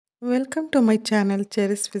Welcome to my channel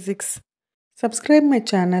Cherish Physics. Subscribe my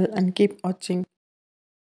channel and keep watching.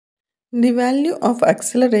 The value of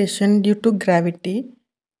acceleration due to gravity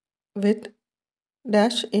with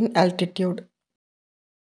dash in altitude.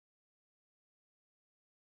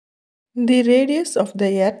 The radius of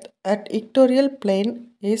the earth at equatorial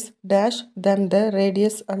plane is dash than the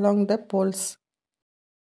radius along the poles.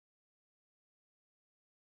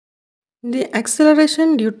 The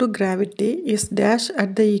acceleration due to gravity is dash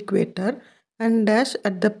at the equator and dash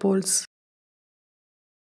at the poles.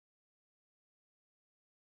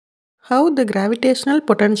 How the gravitational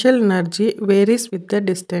potential energy varies with the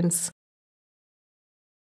distance.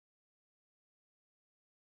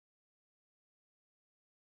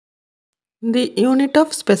 The unit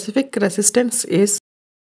of specific resistance is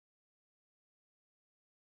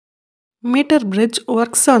meter bridge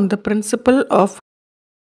works on the principle of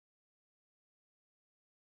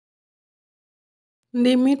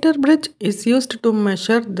the meter bridge is used to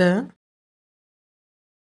measure the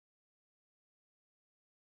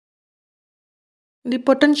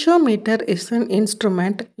potentiometer is an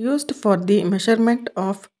instrument used for the measurement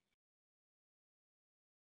of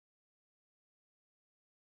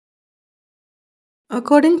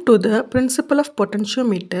according to the principle of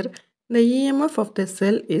potentiometer the EMF of the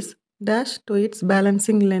cell is dash to its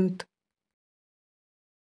balancing length.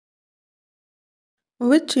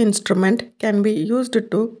 Which instrument can be used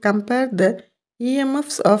to compare the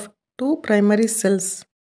EMFs of two primary cells?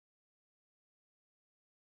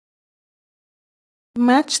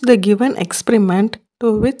 Match the given experiment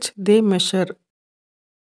to which they measure.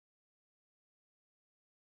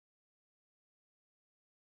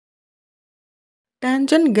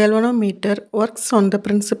 Tangent galvanometer works on the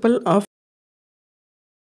principle of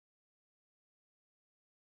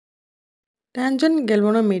tangent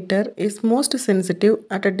galvanometer is most sensitive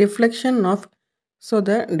at a deflection of so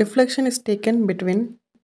the deflection is taken between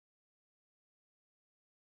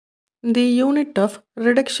the unit of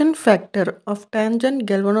reduction factor of tangent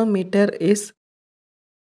galvanometer is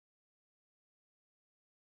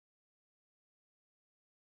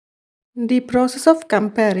the process of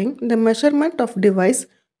comparing the measurement of device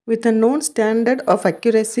with a known standard of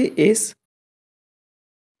accuracy is.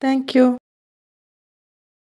 Thank you.